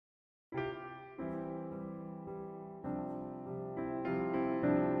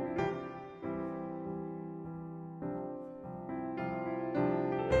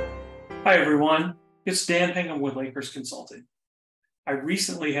Hi, everyone. It's Dan Pingham with Lakehurst Consulting. I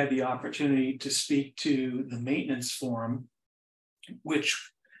recently had the opportunity to speak to the Maintenance Forum,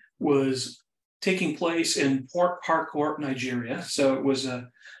 which was taking place in Port Harcourt, Nigeria. So it was a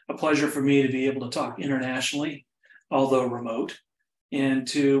pleasure for me to be able to talk internationally, although remote, and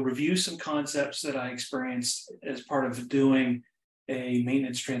to review some concepts that I experienced as part of doing a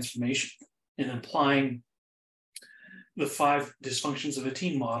maintenance transformation and applying the 5 dysfunctions of a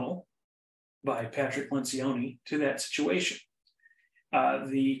team model by Patrick Lencioni to that situation.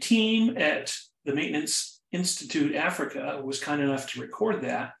 The team at the Maintenance Institute Africa was kind enough to record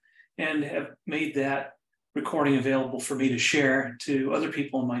that and have made that recording available for me to share to other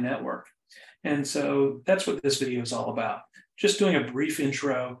people in my network. And so that's what this video is all about. Just doing a brief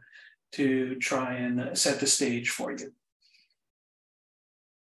intro to try and set the stage for you.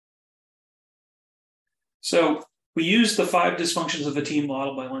 So we use the 5 dysfunctions of a team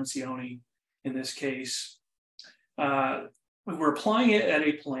model by Lencioni in this case. We were applying it at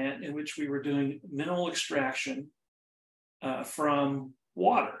a plant in which we were doing mineral extraction from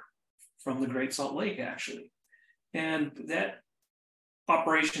water, from the Great Salt Lake, actually. And that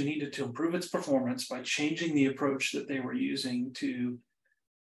operation needed to improve its performance by changing the approach that they were using to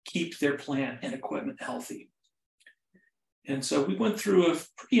keep their plant and equipment healthy. And so we went through a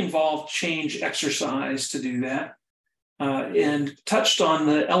pretty involved change exercise to do that. And touched on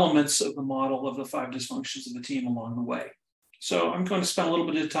the elements of the model of the 5 dysfunctions of the team along the way. So I'm going to spend a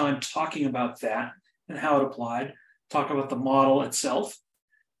little bit of time talking about that and how it applied, talk about the model itself.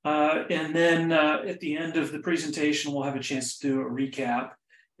 And then at the end of the presentation, we'll have a chance to do a recap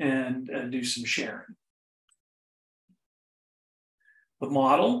and do some sharing. The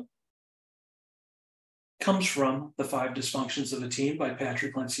model comes from the 5 dysfunctions of a team by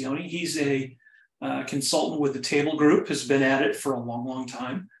Patrick Lencioni. He's a consultant with the Table Group, has been at it for a long, long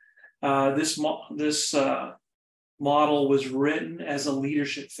time. This model was written as a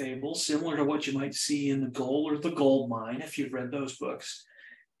leadership fable, similar to what you might see in The Gold or The Gold Mine, if you've read those books,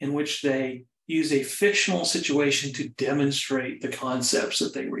 in which they use a fictional situation to demonstrate the concepts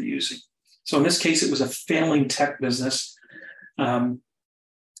that they were using. So in this case, it was a failing tech business that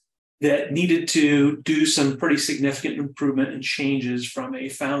needed to do some pretty significant improvement and changes from a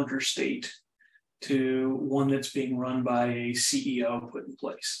founder state to one that's being run by a CEO put in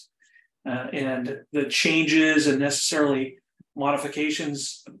place. And the changes and necessarily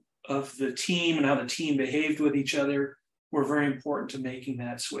modifications of the team and how the team behaved with each other were very important to making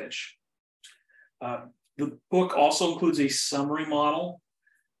that switch. The book also includes a summary model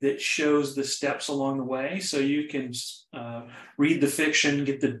that shows the steps along the way. So you can read the fiction,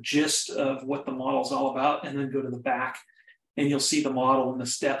 get the gist of what the model is all about, and then go to the back and you'll see the model and the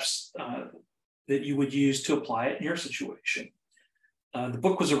steps that you would use to apply it in your situation. The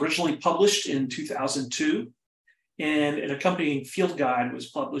book was originally published in 2002, and an accompanying field guide was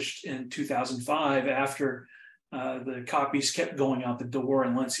published in 2005 after the copies kept going out the door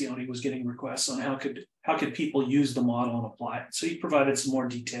and Lencioni was getting requests on how could people use the model and apply it. So he provided some more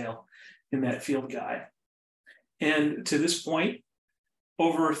detail in that field guide. And to this point,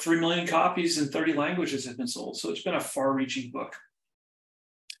 over 3 million copies in 30 languages have been sold. So it's been a far-reaching book.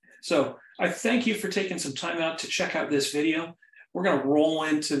 So I thank you for taking some time out to check out this video. We're going to roll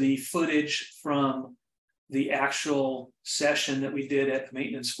into the footage from the actual session that we did at the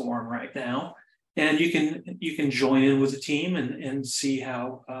Maintenance Forum right now. And you can join in with the team and see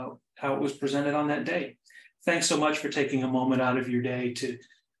how it was presented on that day. Thanks so much for taking a moment out of your day to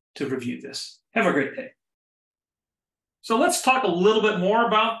review this. Have a great day. So let's talk a little bit more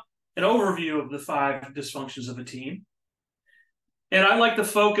about an overview of the 5 dysfunctions of a team. And I'd like to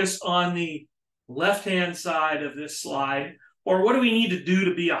focus on the left-hand side of this slide, or what do we need to do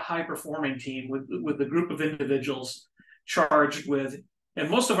to be a high-performing team with the group of individuals charged with, in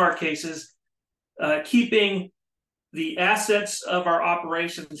most of our cases, keeping the assets of our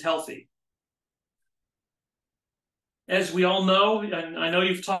operations healthy. As we all know, and I know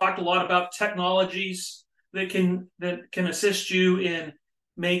you've talked a lot about technologies that can assist you in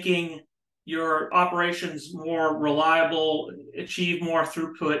making your operations more reliable, achieve more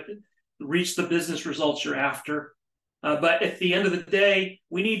throughput, reach the business results you're after. But at the end of the day,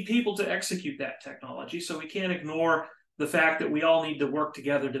 we need people to execute that technology. So we can't ignore the fact that we all need to work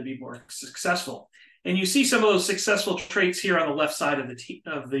together to be more successful. And you see some of those successful traits here on the left side of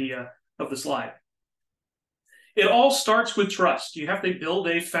the slide. It all starts with trust. You have to build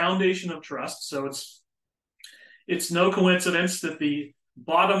a foundation of trust. So it's no coincidence that the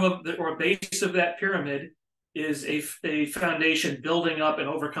bottom of or base of that pyramid is a foundation building up and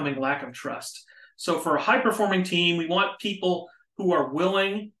overcoming lack of trust. So for a high-performing team, we want people who are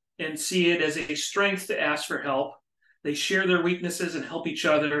willing and see it as a strength to ask for help. They share their weaknesses and help each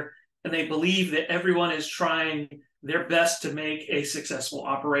other, and they believe that everyone is trying their best to make a successful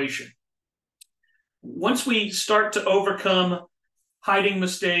operation. Once we start to overcome hiding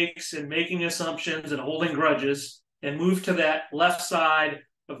mistakes and making assumptions and holding grudges and move to that left side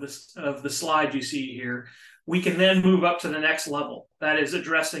of the slide you see here, we can then move up to the next level. That is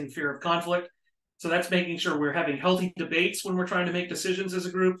addressing fear of conflict. So that's making sure we're having healthy debates when we're trying to make decisions as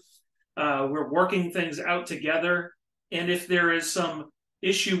a group. We're working things out together. And if there is some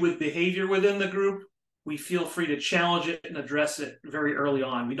issue with behavior within the group, we feel free to challenge it and address it very early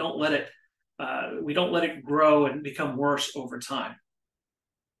on. We don't let it grow and become worse over time.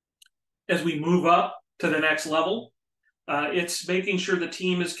 As we move up to the next level, it's making sure the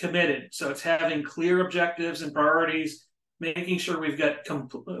team is committed. So it's having clear objectives and priorities, making sure we've got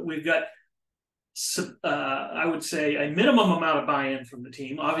I would say a minimum amount of buy-in from the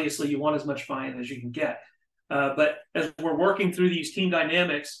team. Obviously, you want as much buy-in as you can get. But as we're working through these team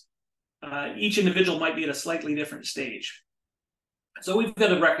dynamics, each individual might be at a slightly different stage. So we've got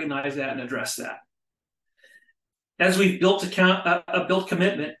to recognize that and address that. As we've built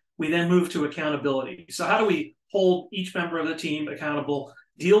commitment, we then move to accountability. So how do we hold each member of the team accountable,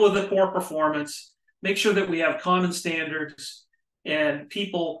 deal with the poor performance, make sure that we have common standards and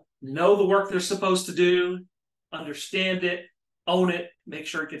people know the work they're supposed to do, understand it, own it, make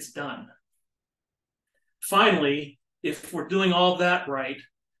sure it gets done. Finally, if we're doing all that right,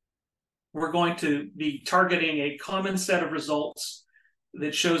 we're going to be targeting a common set of results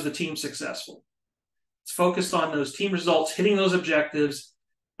that shows the team successful. It's focused on those team results, hitting those objectives,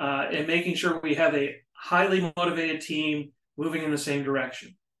 and making sure we have a highly motivated team moving in the same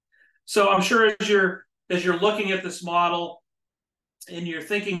direction. So I'm sure as you're looking at this model and you're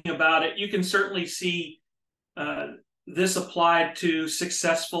thinking about it, you can certainly see this applied to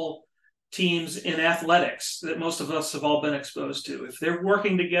successful teams in athletics that most of us have all been exposed to. If they're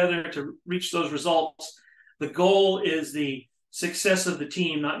working together to reach those results, the goal is the success of the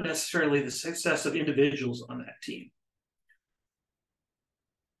team, not necessarily the success of individuals on that team.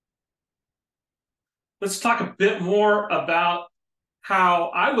 Let's talk a bit more about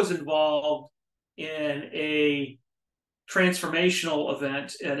how I was involved in a transformational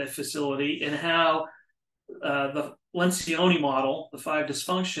event at a facility and how the Lencioni model, the 5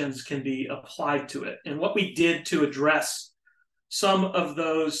 dysfunctions, can be applied to it, and what we did to address some of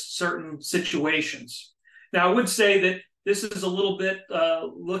those certain situations. Now, I would say that this is a little bit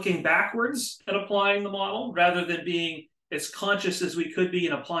looking backwards at applying the model rather than being as conscious as we could be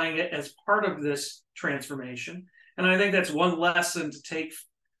in applying it as part of this transformation. And I think that's one lesson to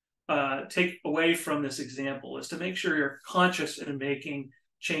take away from this example, is to make sure you're conscious in making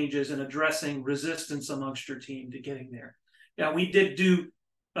changes and addressing resistance amongst your team to getting there. Now, we did do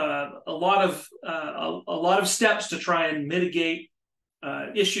a lot of steps to try and mitigate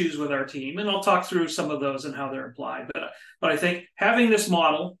issues with our team, and I'll talk through some of those and how they're applied. But I think having this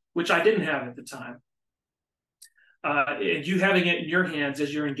model, which I didn't have at the time, and you having it in your hands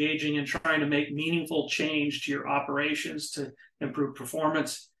as you're engaging and trying to make meaningful change to your operations to improve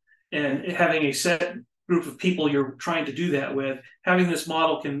performance, and having a set group of people you're trying to do that with, having this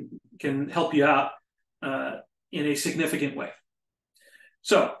model can help you out in a significant way.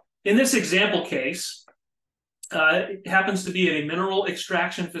 So in this example case, it happens to be at a mineral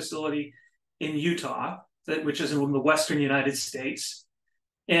extraction facility in Utah, which is in the western United States.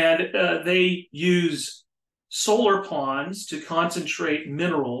 And they use solar ponds to concentrate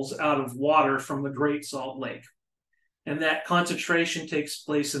minerals out of water from the Great Salt Lake. And that concentration takes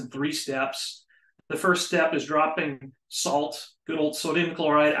place in 3 steps. The first step is dropping salt, good old sodium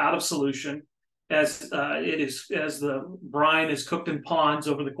chloride, out of solution as the brine is cooked in ponds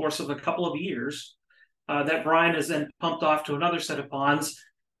over the course of a couple of years. That brine is then pumped off to another set of ponds,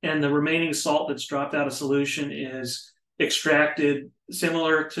 and the remaining salt that's dropped out of solution is extracted,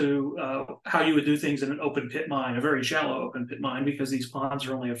 similar to how you would do things in an open pit mine, a very shallow open pit mine, because these ponds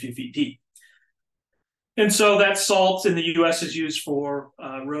are only a few feet deep. And so that salt in the U.S. is used for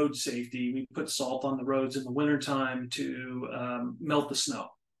road safety. We put salt on the roads in the wintertime to melt the snow.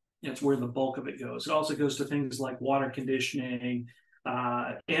 That's where the bulk of it goes. It also goes to things like water conditioning,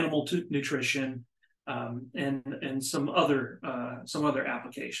 animal nutrition, and some other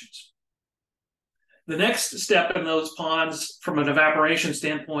applications. The next step in those ponds, from an evaporation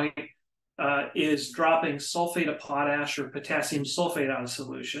standpoint, is dropping sulfate of potash or potassium sulfate out of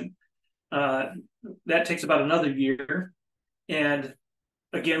solution. That takes about another year. And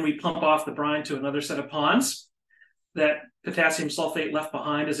again, we pump off the brine to another set of ponds. That potassium sulfate left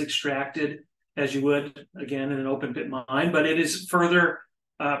behind is extracted as you would, again, in an open pit mine, but it is further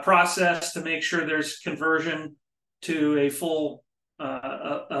process to make sure there's conversion to a full,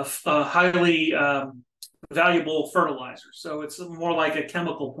 a highly valuable fertilizer. So it's more like a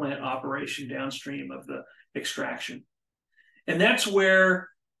chemical plant operation downstream of the extraction. And that's where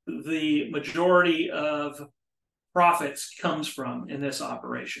the majority of profits comes from in this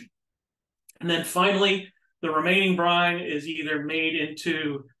operation. And then finally, the remaining brine is either made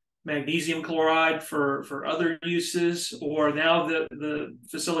into magnesium chloride for other uses, or now the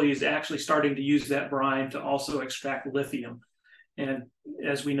facility is actually starting to use that brine to also extract lithium. And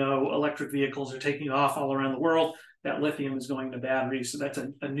as we know, electric vehicles are taking off all around the world. That lithium is going to batteries. So that's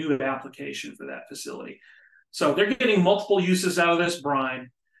a new application for that facility. So they're getting multiple uses out of this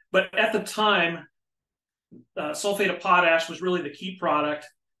brine. But at the time, sulfate of potash was really the key product.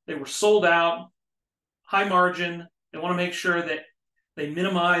 They were sold out, high margin. They want to make sure that they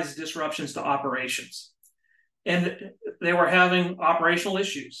minimize disruptions to operations. And they were having operational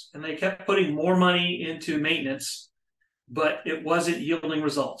issues, and they kept putting more money into maintenance, but it wasn't yielding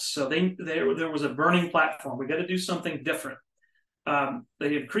results. So there was a burning platform. We got to do something different.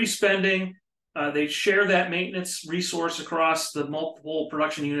 They increased spending. They share that maintenance resource across the multiple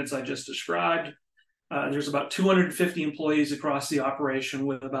production units I just described. There's about 250 employees across the operation,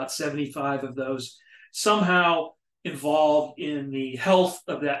 with about 75 of those somehow involved in the health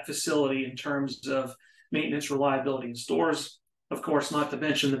of that facility in terms of maintenance, reliability, and stores. Of course, not to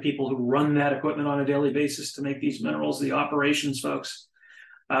mention the people who run that equipment on a daily basis to make these minerals, the operations folks.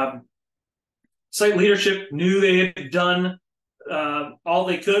 Site leadership knew they had done all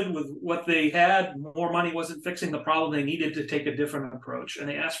they could with what they had. More money wasn't fixing the problem. They needed to take a different approach, and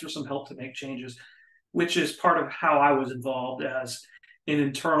they asked for some help to make changes, which is part of how I was involved as an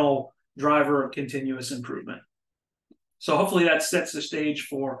internal driver of continuous improvement. So hopefully that sets the stage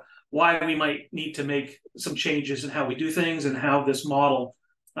for why we might need to make some changes in how we do things and how this model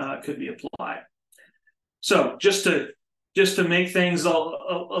could be applied. So just to make things a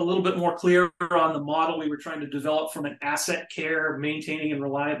little bit more clear on the model we were trying to develop from an asset care, maintaining, and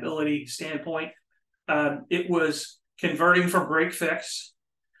reliability standpoint, it was converting from break fix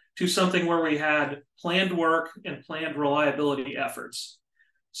to something where we had planned work and planned reliability efforts.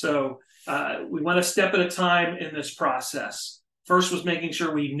 So we went a step at a time in this process. First was making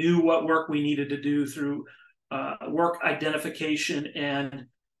sure we knew what work we needed to do through work identification and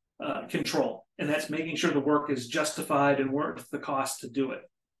control. And that's making sure the work is justified and worth the cost to do it.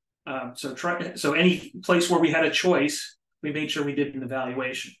 So any place where we had a choice, we made sure we did an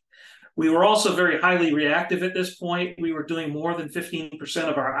evaluation. We were also very highly reactive at this point. We were doing more than 15%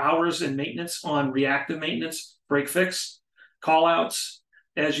 of our hours in maintenance on reactive maintenance, break fix, call outs.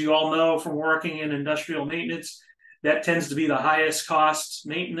 As you all know from working in industrial maintenance, that tends to be the highest cost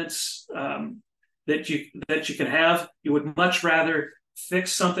maintenance that you can have. You would much rather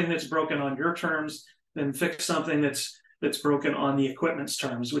fix something that's broken on your terms than fix something that's broken on the equipment's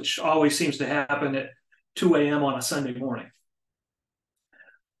terms, which always seems to happen at 2 a.m. on a Sunday morning.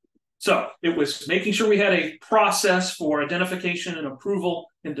 So it was making sure we had a process for identification and approval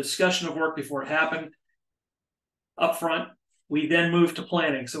and discussion of work before it happened up front. We then moved to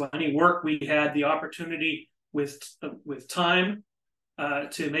planning. So any work we had the opportunity with time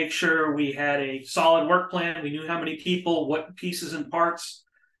to make sure we had a solid work plan. We knew how many people, what pieces and parts,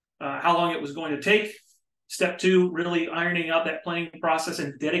 how long it was going to take. Step 2, really ironing out that planning process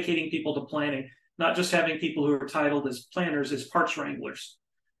and dedicating people to planning, not just having people who are titled as planners, as parts wranglers.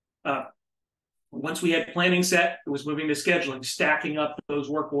 Once we had planning set, it was moving to scheduling, stacking up those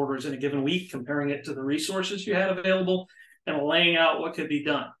work orders in a given week, comparing it to the resources you had available, and laying out what could be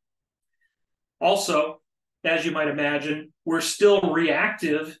done. Also, as you might imagine, we're still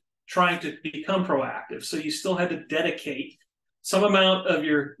reactive, trying to become proactive. So you still had to dedicate some amount of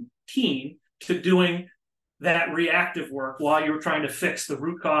your team to doing that reactive work while you were trying to fix the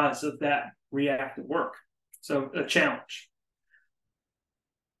root cause of that reactive work. So a challenge.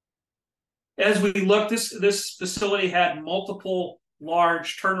 As we looked, this facility had multiple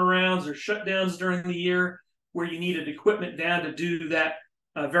large turnarounds or shutdowns during the year where you needed equipment down to do that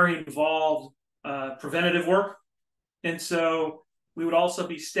very involved preventative work. And so we would also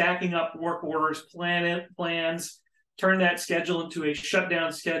be stacking up work orders, plans, turn that schedule into a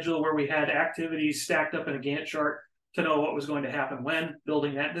shutdown schedule where we had activities stacked up in a Gantt chart to know what was going to happen when,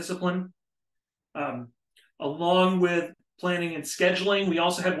 building that discipline. Along with planning and scheduling, we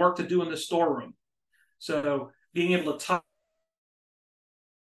also had work to do in the storeroom. So being able to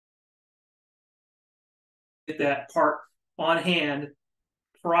get that part on hand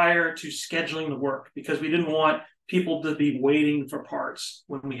prior to scheduling the work, because we didn't want people to be waiting for parts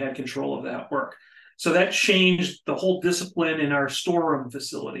when we had control of that work. So that changed the whole discipline in our storeroom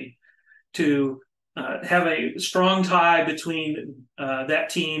facility to have a strong tie between that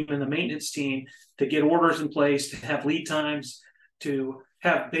team and the maintenance team to get orders in place, to have lead times, to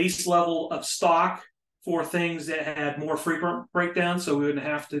have base level of stock for things that had more frequent breakdowns, so we wouldn't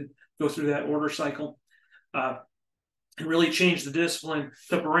have to go through that order cycle, and really change the discipline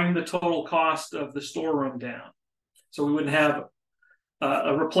to bring the total cost of the storeroom down. So we wouldn't have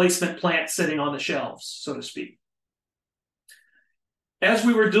a replacement plant sitting on the shelves, so to speak. As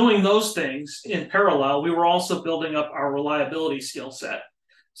we were doing those things in parallel, we were also building up our reliability skill set.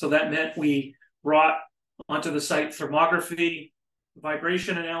 So that meant we brought onto the site thermography,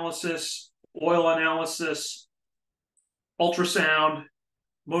 vibration analysis, oil analysis, ultrasound,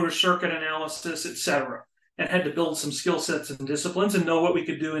 motor circuit analysis, etc., and had to build some skill sets and disciplines and know what we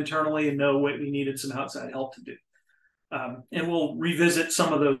could do internally and know what we needed some outside help to do. And we'll revisit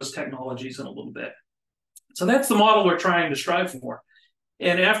some of those technologies in a little bit. So that's the model we're trying to strive for.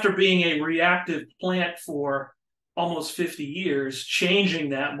 And after being a reactive plant for almost 50 years, changing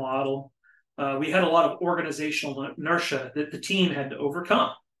that model, we had a lot of organizational inertia that the team had to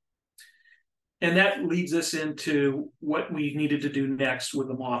overcome. And that leads us into what we needed to do next with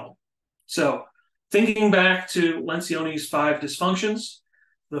the model. So thinking back to Lencioni's 5 dysfunctions,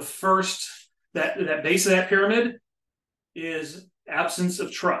 the first, that base of that pyramid is absence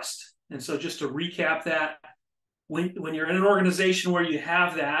of trust. And so just to recap that, when you're in an organization where you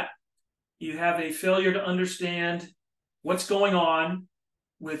have that, you have a failure to understand what's going on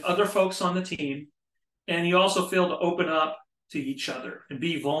with other folks on the team, and you also fail to open up to each other and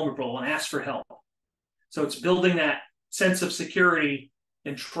be vulnerable and ask for help. So it's building that sense of security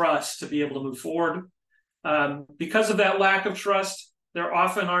and trust to be able to move forward. Because of that lack of trust, there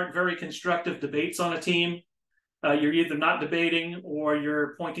often aren't very constructive debates on a team. You're either not debating or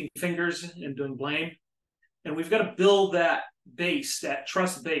you're pointing fingers and doing blame. And we've got to build that base, that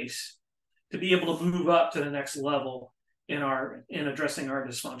trust base, to be able to move up to the next level in addressing our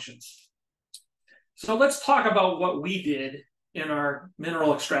dysfunctions. So let's talk about what we did in our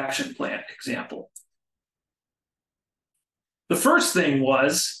mineral extraction plant example. The first thing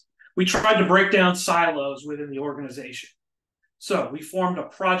was we tried to break down silos within the organization. So we formed a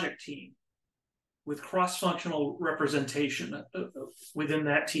project team with cross-functional representation within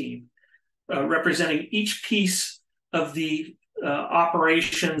that team, representing each piece of the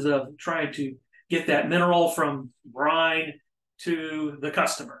operations of trying to get that mineral from brine to the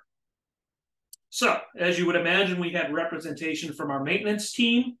customer. So, as you would imagine, we had representation from our maintenance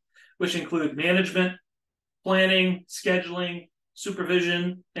team, which include management, planning, scheduling,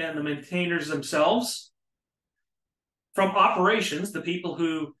 supervision, and the maintainers themselves. From operations, the people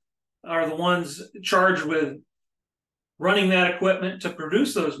who are the ones charged with running that equipment to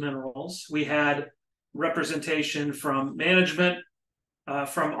produce those minerals, we had representation from management,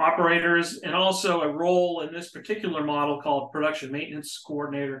 from operators, and also a role in this particular model called production maintenance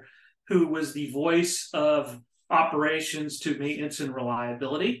coordinator, who was the voice of operations to maintenance and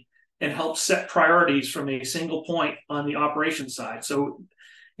reliability and helped set priorities from a single point on the operations side. So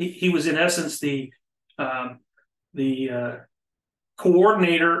he was in essence the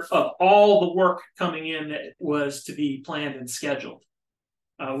coordinator of all the work coming in that was to be planned and scheduled.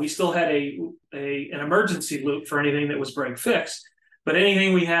 We still had an emergency loop for anything that was break fix, but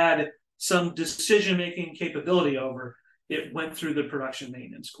anything we had some decision-making capability over, it went through the production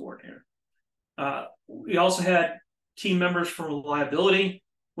maintenance coordinator. We also had team members from reliability,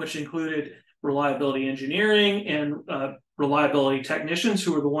 which included reliability engineering and reliability technicians,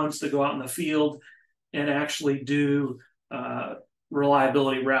 who were the ones to go out in the field and actually do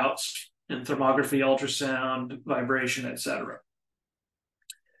reliability routes and thermography, ultrasound, vibration, etc.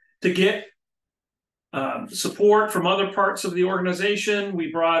 To get support from other parts of the organization,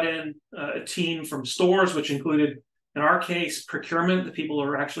 we brought in a team from stores, which included, in our case, procurement, the people who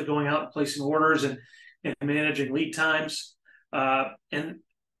are actually going out and placing orders and managing lead times, and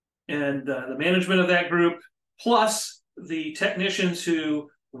the management of that group, plus the technicians who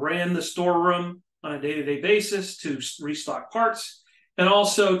ran the storeroom on a day-to-day basis to restock parts, and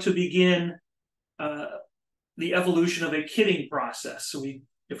also to begin the evolution of a kitting process. So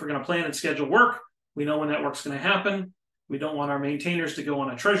if we're going to plan and schedule work, we know when that work's going to happen. We don't want our maintainers to go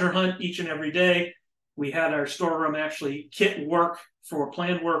on a treasure hunt each and every day. We had our storeroom actually kit work for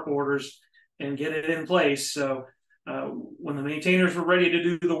planned work orders and get it in place. So when the maintainers were ready to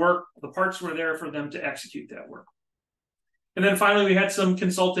do the work, the parts were there for them to execute that work. And then finally, we had some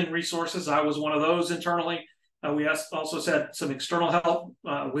consulting resources. I was one of those internally. We also had some external help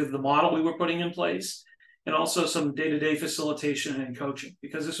with the model we were putting in place. and also some day-to-day facilitation and coaching,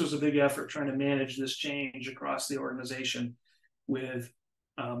 because this was a big effort trying to manage this change across the organization with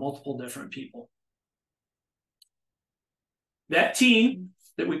multiple different people. That team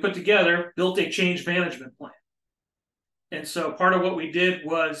that we put together built a change management plan. And so part of what we did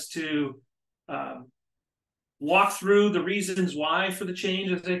was to walk through the reasons why for the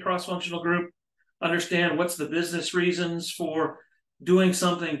change as a cross-functional group, understand what's the business reasons for doing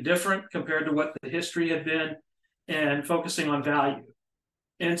something different compared to what the history had been, and focusing on value.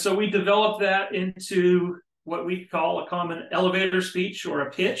 And so we developed that into what we call a common elevator speech or a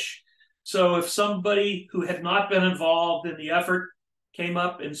pitch. So if somebody who had not been involved in the effort came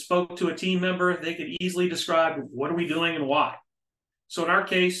up and spoke to a team member, they could easily describe what are we doing and why. So in our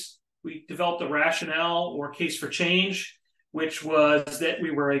case, we developed a rationale or case for change, which was that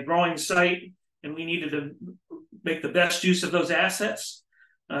we were a growing site and we needed to make the best use of those assets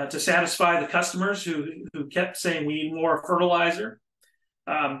to satisfy the customers who kept saying we need more fertilizer.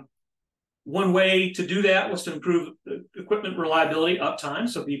 One way to do that was to improve equipment reliability, uptime,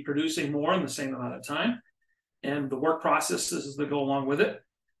 so be producing more in the same amount of time, and the work processes that go along with it.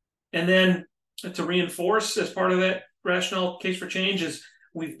 And then to reinforce as part of that rationale case for change is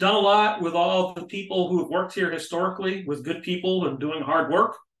we've done a lot with all the people who have worked here historically with good people and doing hard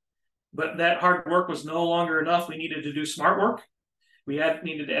work, but that hard work was no longer enough. We needed to do smart work. We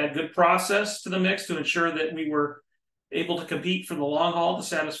needed to add good process to the mix to ensure that we were able to compete for the long haul to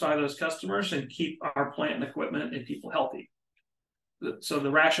satisfy those customers and keep our plant and equipment and people healthy. So the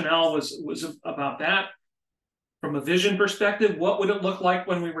rationale was about that. From a vision perspective, what would it look like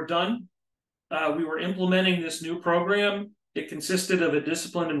when we were done? We were implementing this new program. It consisted of a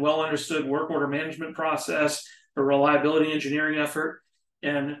disciplined and well understood work order management process, a reliability engineering effort,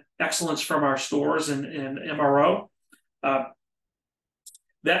 and excellence from our stores and MRO.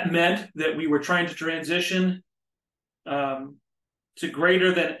 That meant that we were trying to transition to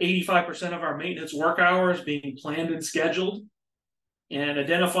greater than 85% of our maintenance work hours being planned and scheduled, and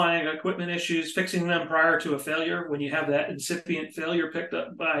identifying equipment issues, fixing them prior to a failure when you have that incipient failure picked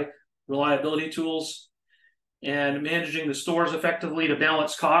up by reliability tools, and managing the stores effectively to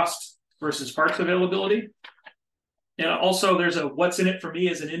balance cost versus parts availability. And also there's a what's in it for me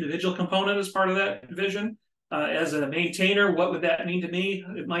as an individual component as part of that vision. As a maintainer, what would that mean to me?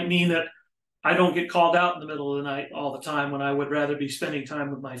 It might mean that I don't get called out in the middle of the night all the time when I would rather be spending time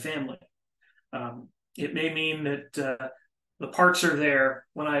with my family. It may mean that the parts are there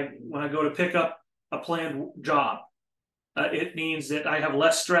when I go to pick up a planned job. It means that I have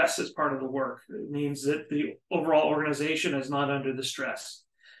less stress as part of the work. It means that the overall organization is not under the stress.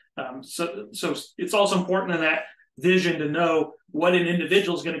 So it's also important in that vision to know what an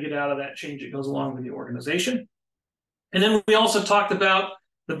individual is going to get out of that change that goes along with the organization. And then we also talked about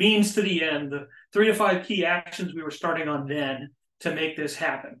the means to the end, the 3 to 5 key actions we were starting on then to make this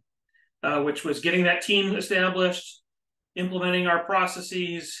happen, which was getting that team established, implementing our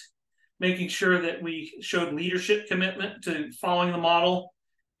processes, making sure that we showed leadership commitment to following the model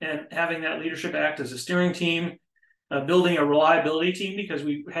and having that leadership act as a steering team, building a reliability team because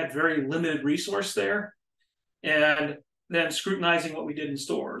we had very limited resource there, and then scrutinizing what we did in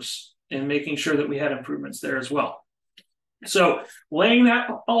stores and making sure that we had improvements there as well. So laying that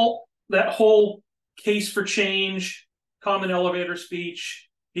whole case for change, common elevator speech,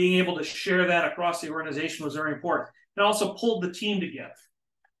 being able to share that across the organization was very important. It also pulled the team together.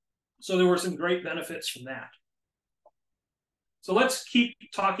 So there were some great benefits from that. So let's keep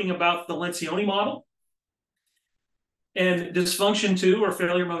talking about the Lencioni model. And dysfunction 2 or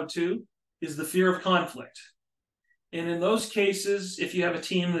failure mode 2 is the fear of conflict. And in those cases, if you have a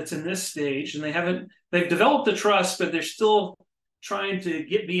team that's in this stage and they've developed the trust, but they're still trying to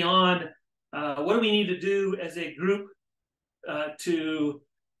get beyond what do we need to do as a group to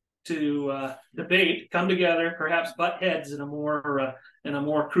debate, come together, perhaps butt heads in a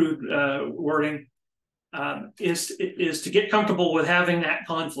more crude wording, is to get comfortable with having that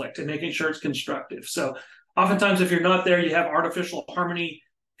conflict and making sure it's constructive. So oftentimes, if you're not there, you have artificial harmony.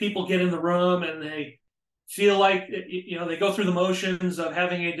 People get in the room and they feel like they go through the motions of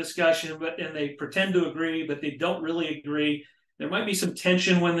having a discussion, and they pretend to agree, but they don't really agree. There might be some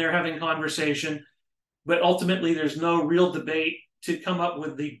tension when they're having conversation, but ultimately there's no real debate to come up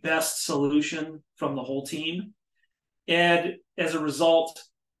with the best solution from the whole team. And as a result,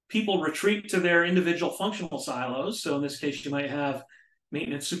 people retreat to their individual functional silos. So in this case, you might have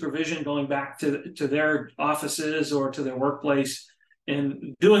maintenance supervision going back to their offices or to their workplace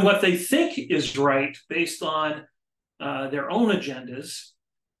and doing what they think is right based on their own agendas,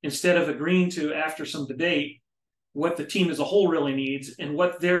 instead of agreeing to, after some debate, what the team as a whole really needs and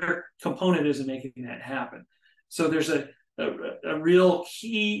what their component is in making that happen. So there's a real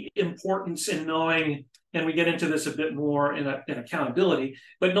key importance in knowing, and we get into this a bit more in accountability,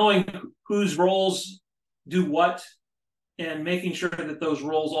 but knowing whose roles do what and making sure that those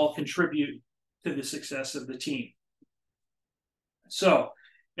roles all contribute to the success of the team. So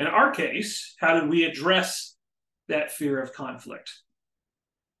in our case, how did we address that fear of conflict?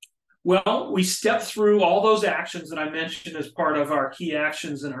 Well, we stepped through all those actions that I mentioned as part of our key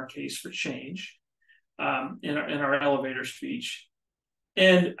actions in our case for change in our elevator speech,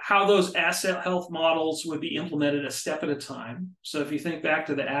 and how those asset health models would be implemented a step at a time. So if you think back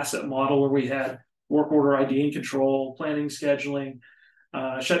to the asset model where we had work order ID and control, planning, scheduling,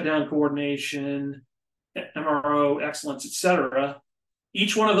 shutdown coordination, MRO excellence, et cetera,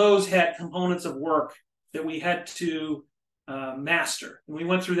 each one of those had components of work that we had to master. And we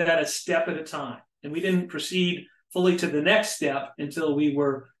went through that a step at a time. And we didn't proceed fully to the next step until we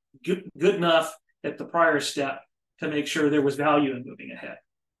were good enough at the prior step to make sure there was value in moving ahead.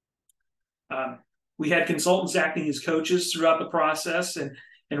 We had consultants acting as coaches throughout the process and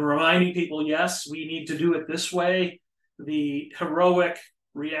reminding people, yes, we need to do it this way. The heroic,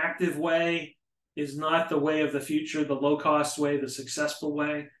 reactive way is not the way of the future, the low-cost way, the successful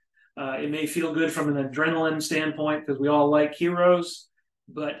way. It may feel good from an adrenaline standpoint because we all like heroes,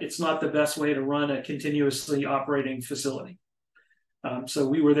 but it's not the best way to run a continuously operating facility. So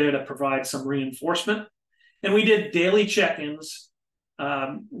we were there to provide some reinforcement. And we did daily check-ins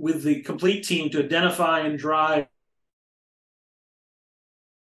with the complete team to identify and drive,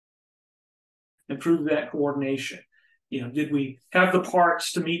 improve that coordination. Did we have the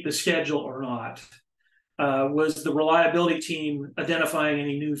parts to meet the schedule or not? Was the reliability team identifying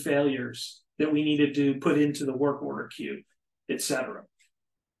any new failures that we needed to put into the work order queue, et cetera?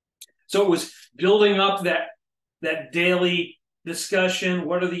 So it was building up that daily discussion.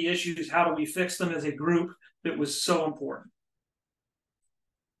 What are the issues? How do we fix them as a group? That was so important.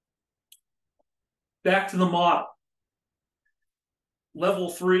 Back to the model. Level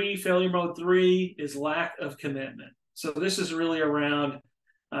 3, failure mode 3, is lack of commitment. So this is really around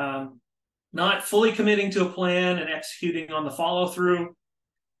not fully committing to a plan and executing on the follow-through.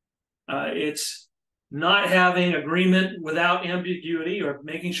 It's not having agreement without ambiguity, or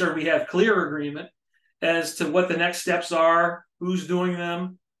making sure we have clear agreement as to what the next steps are, who's doing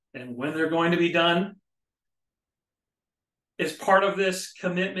them, and when they're going to be done. As part of this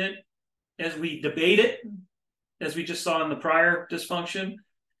commitment, as we debate it, as we just saw in the prior dysfunction,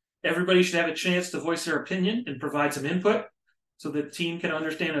 everybody should have a chance to voice their opinion and provide some input so that the team can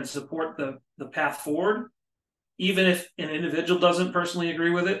understand and support the path forward, even if an individual doesn't personally agree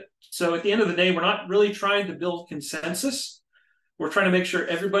with it. So at the end of the day, we're not really trying to build consensus. We're trying to make sure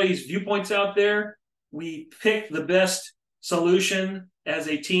everybody's viewpoints out there. We pick the best solution as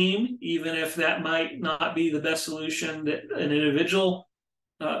a team, even if that might not be the best solution that an individual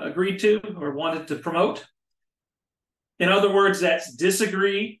agreed to or wanted to promote. In other words, that's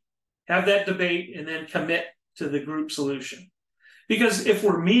disagree, have that debate, and then commit to the group solution. Because if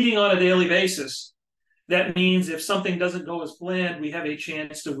we're meeting on a daily basis, that means if something doesn't go as planned, we have a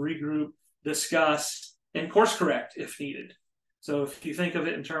chance to regroup, discuss, and course correct if needed. So if you think of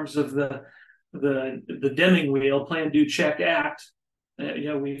it in terms of the Deming wheel, plan, do, check, act,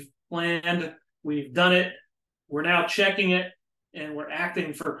 we've planned, we've done it, we're now checking it, and we're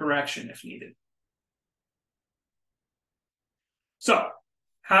acting for correction if needed. So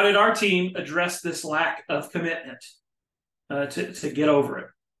how did our team address this lack of commitment to get over it?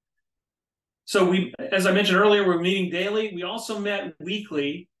 So we, as I mentioned earlier, we're meeting daily. We also met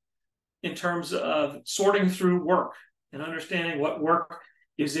weekly in terms of sorting through work and understanding what work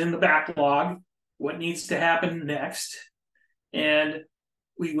is in the backlog, what needs to happen next. And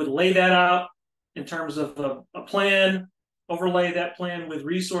we would lay that out in terms of a plan, overlay that plan with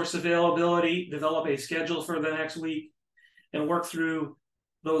resource availability, develop a schedule for the next week, and work through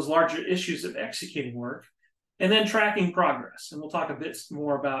those larger issues of executing work, and then tracking progress. And we'll talk a bit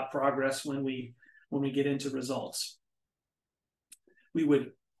more about progress when we get into results. We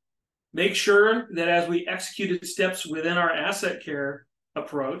would make sure that as we executed steps within our asset care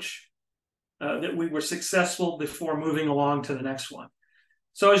approach, that we were successful before moving along to the next one.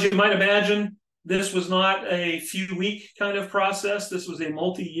 So as you might imagine, this was not a few-week kind of process. This was a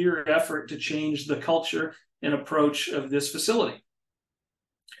multi-year effort to change the culture and approach of this facility.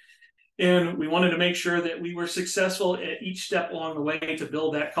 And we wanted to make sure that we were successful at each step along the way to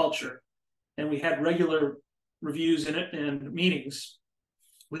build that culture. And we had regular reviews and meetings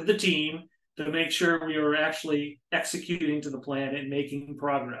with the team to make sure we were actually executing to the plan and making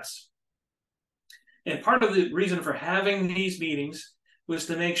progress. And part of the reason for having these meetings was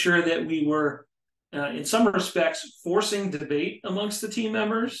to make sure that we were, in some respects, forcing debate amongst the team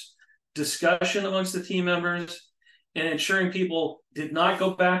members, discussion amongst the team members, and ensuring people did not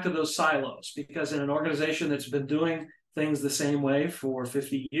go back to those silos. Because in an organization that's been doing things the same way for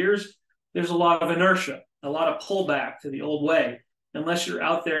 50 years, there's a lot of inertia, a lot of pullback to the old way, unless you're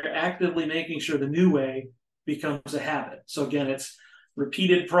out there actively making sure the new way becomes a habit. So again, it's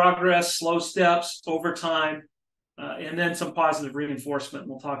repeated progress, slow steps over time, and then some positive reinforcement.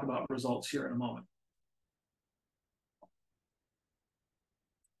 We'll talk about results here in a moment.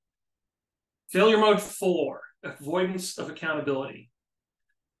 Failure mode 4, avoidance of accountability.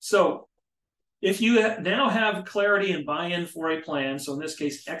 So if you now have clarity and buy-in for a plan, so in this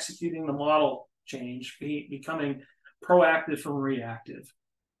case, executing the model change, becoming proactive from reactive,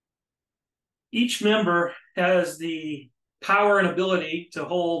 each member has the power and ability to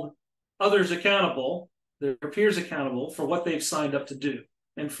hold others accountable, their peers accountable for what they've signed up to do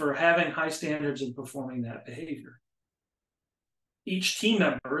and for having high standards in performing that behavior. Each team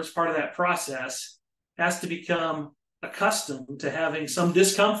member, as part of that process, has to become accustomed to having some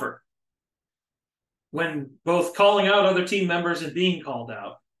discomfort when both calling out other team members and being called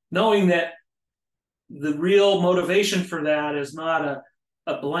out, knowing that the real motivation for that is not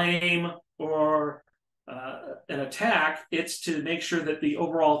a blame or an attack. It's to make sure that the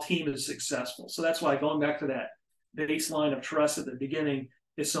overall team is successful. So that's why going back to that baseline of trust at the beginning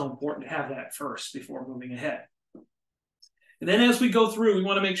is so important to have that first before moving ahead. And then as we go through, we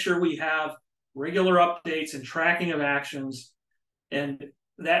want to make sure we have regular updates and tracking of actions, and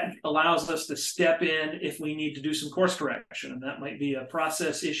that allows us to step in if we need to do some course correction. And that might be a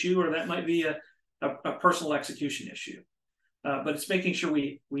process issue, or that might be a personal execution issue. But it's making sure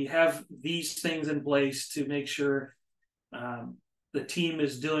we have these things in place to make sure the team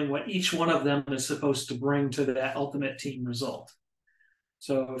is doing what each one of them is supposed to bring to that ultimate team result.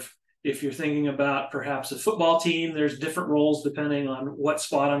 So if you're thinking about perhaps a football team, there's different roles depending on what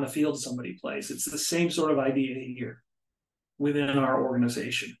spot on the field somebody plays. It's the same sort of idea here within our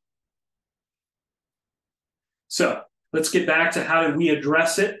organization. So let's get back to how did we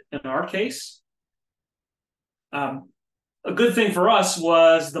address it in our case. A good thing for us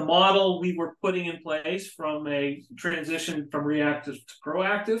was the model we were putting in place from a transition from reactive to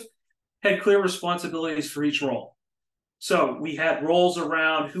proactive had clear responsibilities for each role. So we had roles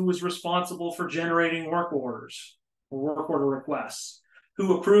around who was responsible for generating work orders or work order requests,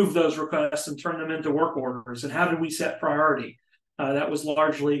 who approved those requests and turned them into work orders, and how did we set priority? That was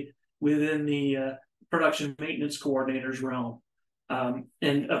largely within the production maintenance coordinator's realm,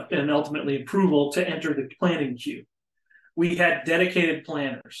 and ultimately approval to enter the planning queue. We had dedicated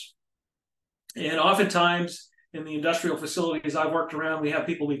planners. And oftentimes in the industrial facilities I've worked around, we have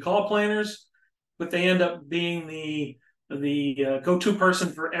people we call planners, but they end up being the go-to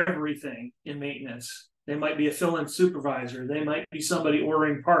person for everything in maintenance. They might be a fill-in supervisor. They might be somebody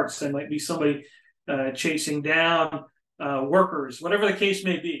ordering parts. They might be somebody chasing down workers, whatever the case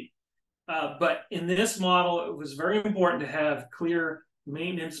may be. But in this model, it was very important to have clear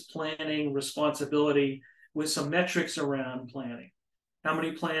maintenance planning responsibility with some metrics around planning. How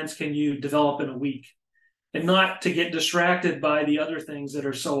many plans can you develop in a week? And not to get distracted by the other things that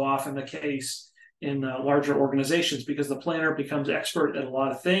are so often the case in larger organizations, because the planner becomes expert at a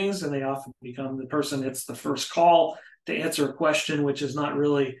lot of things, and they often become the person that's the first call to answer a question, which is not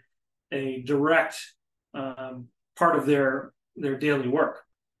really a direct part of their daily work.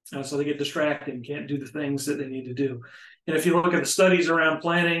 So they get distracted and can't do the things that they need to do. And if you look at the studies around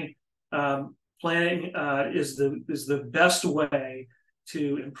planning, planning is the best way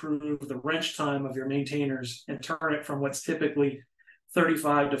to improve the wrench time of your maintainers and turn it from what's typically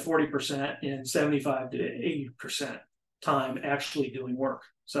 35 to 40% and 75 to 80% time actually doing work.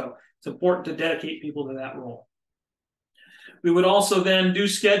 So it's important to dedicate people to that role. We would also then do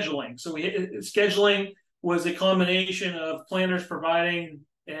scheduling. So scheduling was a combination of planners providing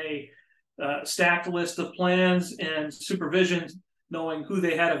a stacked list of plans and supervision, knowing who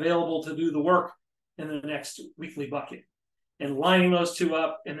they had available to do the work in the next weekly bucket. And lining those two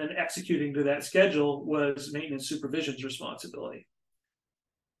up and then executing to that schedule was maintenance supervision's responsibility.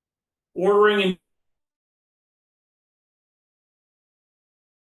 Ordering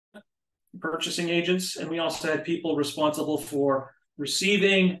and purchasing agents, and we also had people responsible for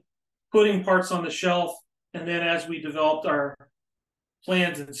receiving, putting parts on the shelf, and then as we developed our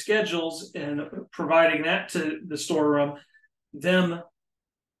plans and schedules and providing that to the storeroom, them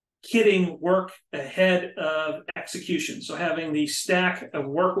kitting work ahead of execution. So having the stack of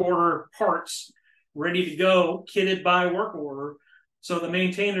work order parts ready to go, kitted by work order, So the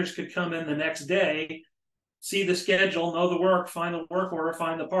maintainers could come in the next day, see the schedule, know the work, find the work order,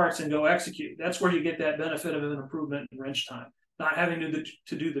 find the parts, and go execute. That's where you get that benefit of an improvement in wrench time, not having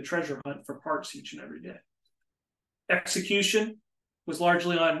to do the treasure hunt for parts each and every day. Execution was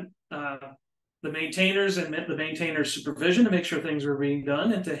largely on the maintainers and the maintainers' supervision to make sure things were being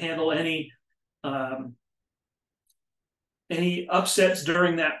done and to handle any upsets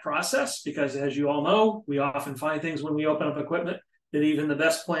during that process, because as you all know, we often find things when we open up equipment that even the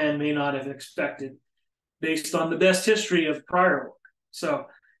best plan may not have expected based on the best history of prior work. So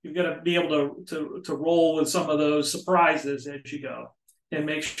you've got to be able to roll with some of those surprises as you go and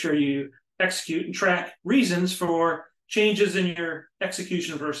make sure you execute and track reasons for changes in your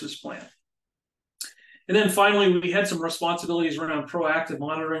execution versus plan. And then finally, we had some responsibilities around proactive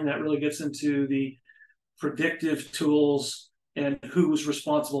monitoring that really gets into the predictive tools and who's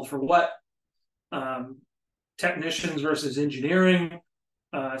responsible for what, technicians versus engineering,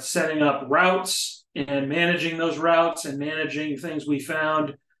 setting up routes and managing those routes and managing things we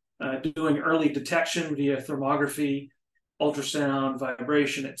found, doing early detection via thermography, ultrasound,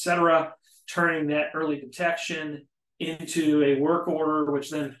 vibration, etc., turning that early detection into a work order, which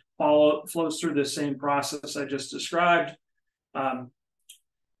then flows through the same process I just described, and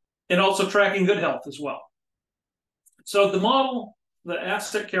also tracking good health as well. So the model, the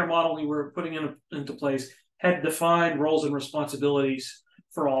asset care model we were putting into place had defined roles and responsibilities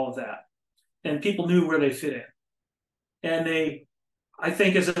for all of that. And people knew where they fit in. And I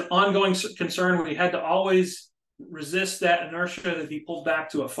think as an ongoing concern, we had to always resist that inertia to be pulled back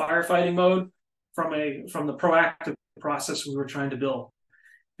to a firefighting mode from the proactive process we were trying to build.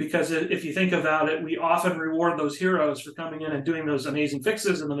 Because if you think about it, we often reward those heroes for coming in and doing those amazing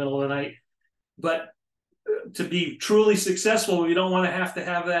fixes in the middle of the night. But to be truly successful, we don't want to have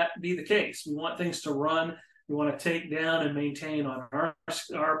that be the case. We want things to run. We want to take down and maintain on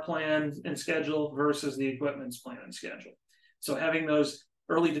our plan and schedule versus the equipment's plan and schedule. So having those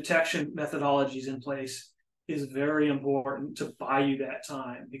early detection methodologies in place is very important to buy you that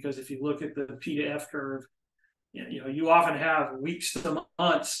time. Because if you look at the P to F curve, you often have weeks to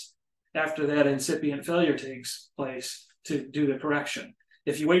months after that incipient failure takes place to do the correction.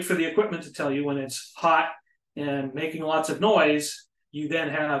 If you wait for the equipment to tell you when it's hot and making lots of noise, you then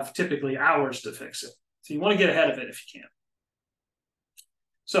have typically hours to fix it. So you want to get ahead of it if you can.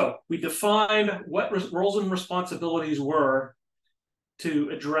 So we defined what roles and responsibilities were to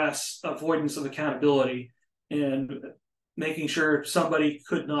address avoidance of accountability and making sure somebody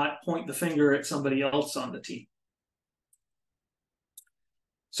could not point the finger at somebody else on the team.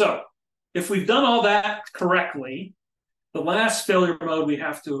 So if we've done all that correctly, the last failure mode we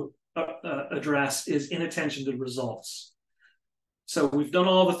have to address is inattention to results. So we've done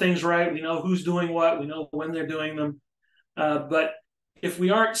all the things right. We know who's doing what. We know when they're doing them. But if we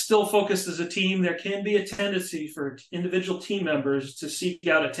aren't still focused as a team, there can be a tendency for individual team members to seek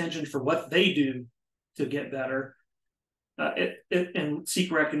out attention for what they do to get better and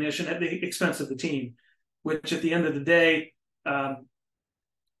seek recognition at the expense of the team, which at the end of the day,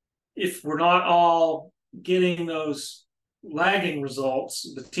 if we're not all getting those lagging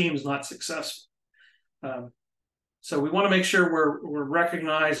results, the team's not successful. So we want to make sure we're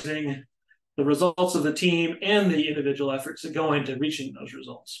recognizing the results of the team and the individual efforts that go into reaching those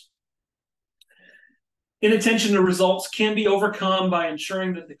results. Inattention to results can be overcome by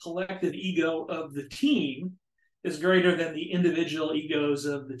ensuring that the collective ego of the team is greater than the individual egos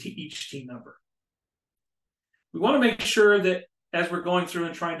of each team member. We want to make sure that as we're going through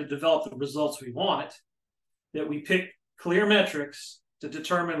and trying to develop the results we want, that we pick clear metrics to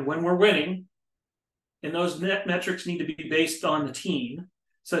determine when we're winning. And those metrics need to be based on the team,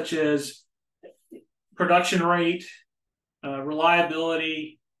 such as production rate,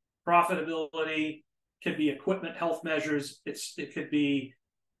 reliability, profitability, could be equipment health measures, it could be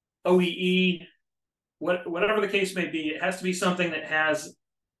OEE, whatever the case may be. It has to be something that has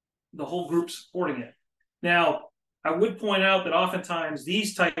the whole group supporting it. Now, I would point out that oftentimes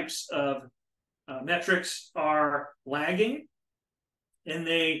these types of metrics are lagging, and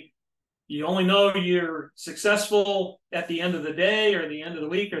you only know you're successful at the end of the day or the end of the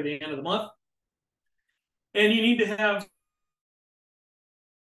week or the end of the month. And you need to have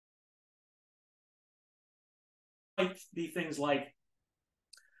be things like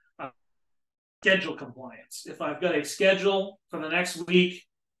schedule compliance. If I've got a schedule for the next week,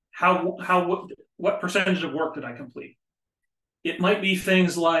 what percentage of work did I complete? It might be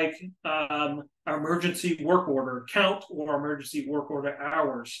things like our emergency work order count or emergency work order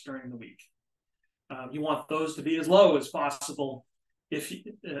hours during the week. You want those to be as low as possible if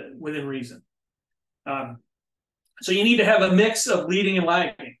within reason. So you need to have a mix of leading and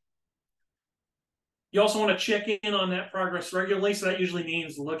lagging. You also want to check in on that progress regularly. So that usually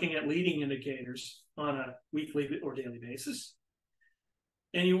means looking at leading indicators on a weekly or daily basis.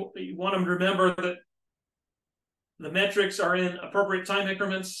 And you want them to remember that the metrics are in appropriate time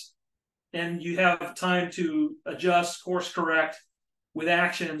increments, and you have time to adjust, course correct with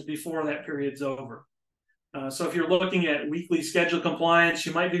actions before that period's over. So if you're looking at weekly schedule compliance,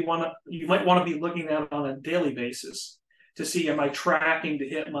 you might want to be looking at it on a daily basis to see, am I tracking to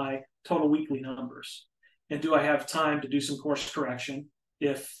hit my total weekly numbers, and do I have time to do some course correction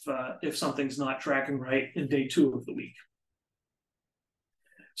if something's not tracking right in day 2 of the week.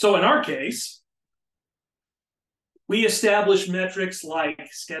 So in our case, we establish metrics like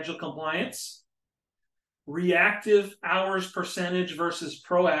schedule compliance, reactive hours percentage versus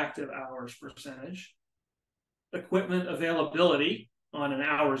proactive hours percentage, equipment availability on an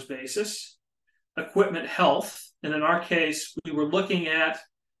hours basis, equipment health. And in our case, we were looking at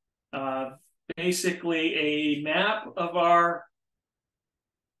basically a map of our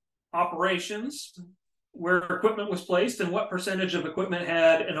operations, where equipment was placed and what percentage of equipment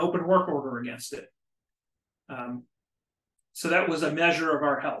had an open work order against it. So that was a measure of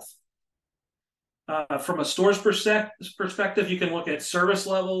our health. From a store's perspective, you can look at service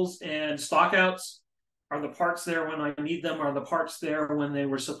levels and stockouts. Are the parts there when I need them? Are the parts there when they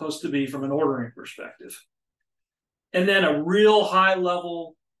were supposed to be from an ordering perspective? And then a real high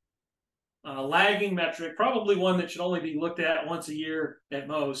level lagging metric, probably one that should only be looked at once a year at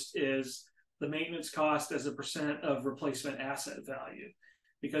most, is the maintenance cost as a percent of replacement asset value,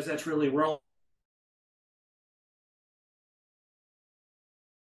 because that's really real.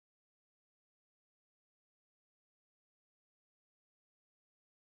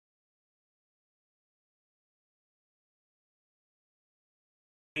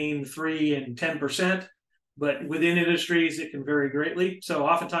 Between 3 and 10%, but within industries it can vary greatly. So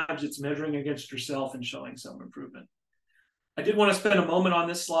oftentimes it's measuring against yourself and showing some improvement. I did want to spend a moment on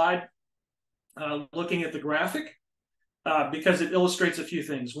this slide looking at the graphic because it illustrates a few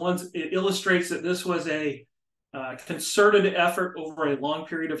things. One, it illustrates that this was a concerted effort over a long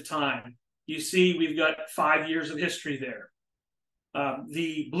period of time. You see, we've got 5 years of history there.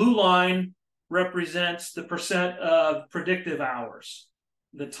 The blue line represents the percent of predictive hours,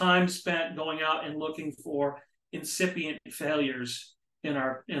 the time spent going out and looking for incipient failures in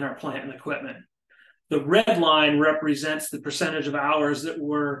our plant and equipment. The red line represents the percentage of hours that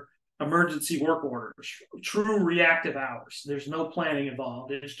were emergency work orders, true reactive hours. There's no planning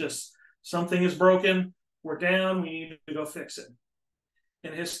involved. It's just something is broken, we're down, we need to go fix it.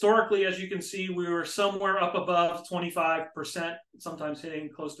 And historically, as you can see, we were somewhere up above 25%, sometimes hitting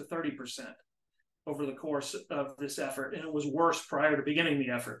close to 30% over the course of this effort. And it was worse prior to beginning the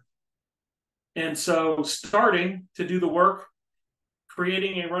effort. And so starting to do the work,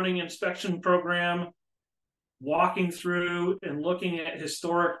 creating a running inspection program, walking through and looking at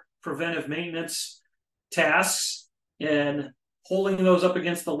historic preventive maintenance tasks and holding those up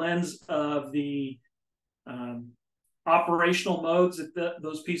against the lens of the operational modes that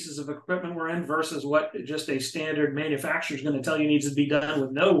those pieces of equipment were in versus what just a standard manufacturer is going to tell you needs to be done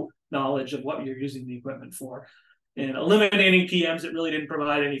with no knowledge of what you're using the equipment for, and eliminating PMs that really didn't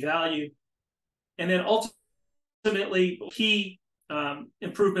provide any value. And then ultimately, key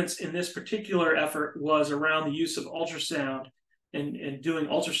improvements in this particular effort was around the use of ultrasound and doing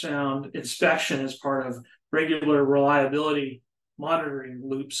ultrasound inspection as part of regular reliability monitoring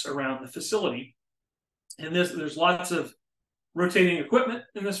loops around the facility. And there's lots of rotating equipment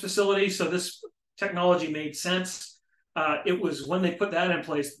in this facility, so this technology made sense. It was when they put that in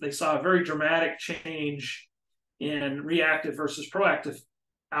place that they saw a very dramatic change in reactive versus proactive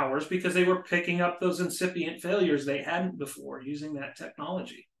hours, because they were picking up those incipient failures they hadn't before using that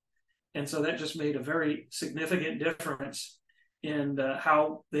technology. And so that just made a very significant difference in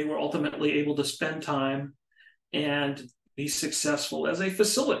how they were ultimately able to spend time and be successful as a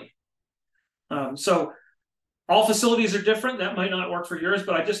facility. So all facilities are different. That might not work for yours,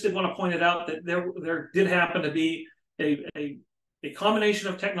 but I just did want to point it out that there did happen to be a combination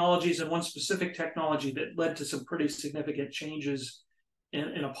of technologies and one specific technology that led to some pretty significant changes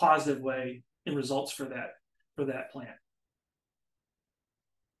in a positive way in results for that plant.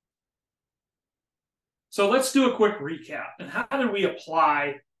 So let's do a quick recap. And how did we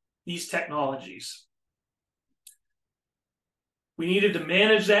apply these technologies? We needed to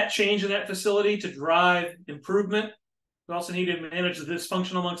manage that change in that facility to drive improvement. We also needed to manage the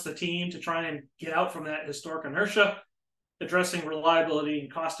dysfunction amongst the team to try and get out from that historic inertia, addressing reliability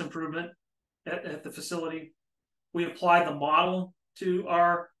and cost improvement at the facility. We applied the model to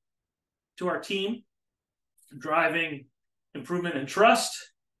our team driving improvement and trust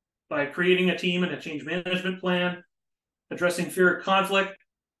by creating a team and a change management plan, addressing fear of conflict,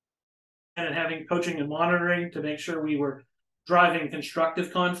 and having coaching and monitoring to make sure we were driving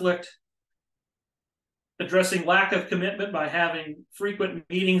constructive conflict, addressing lack of commitment by having frequent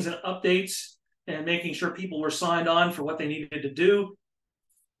meetings and updates and making sure people were signed on for what they needed to do,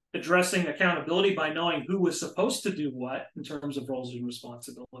 addressing accountability by knowing who was supposed to do what in terms of roles and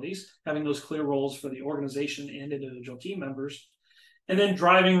responsibilities, having those clear roles for the organization and individual team members, and then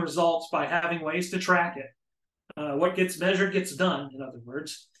driving results by having ways to track it. What gets measured gets done, in other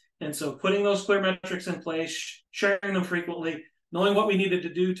words. And so putting those clear metrics in place, sharing them frequently, knowing what we needed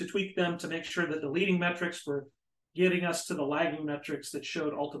to do to tweak them to make sure that the leading metrics were getting us to the lagging metrics that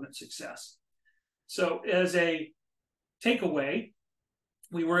showed ultimate success. So as a takeaway,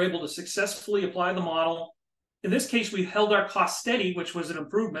 we were able to successfully apply the model. In this case, we held our cost steady, which was an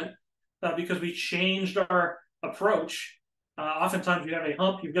improvement because we changed our approach. Oftentimes you have a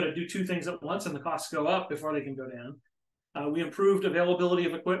hump, you've got to do two things at once and the costs go up before they can go down. We improved availability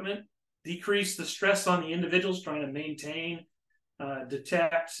of equipment, decreased the stress on the individuals trying to maintain,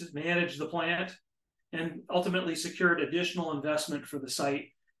 detect, manage the plant, and ultimately secured additional investment for the site.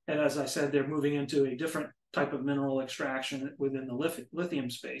 And as I said, they're moving into a different type of mineral extraction within the lithium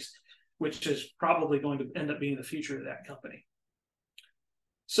space, which is probably going to end up being the future of that company.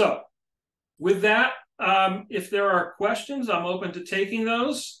 So with that, if there are questions, I'm open to taking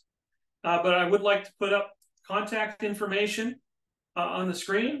those, but I would like to put up contact information on the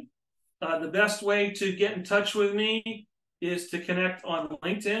screen. The best way to get in touch with me is to connect on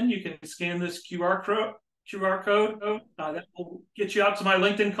LinkedIn. You can scan this QR code that will get you out to my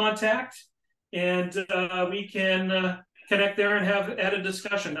LinkedIn contact, and we can connect there and have a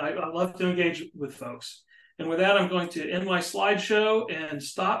discussion. I love to engage with folks. And with that, I'm going to end my slideshow and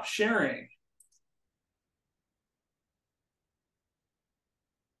stop sharing.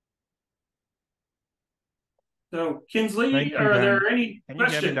 So, Kinsley, are there any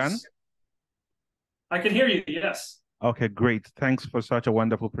questions? Hear me, Dan? I can hear you, yes. Okay, great. Thanks for such a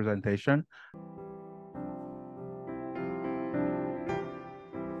wonderful presentation.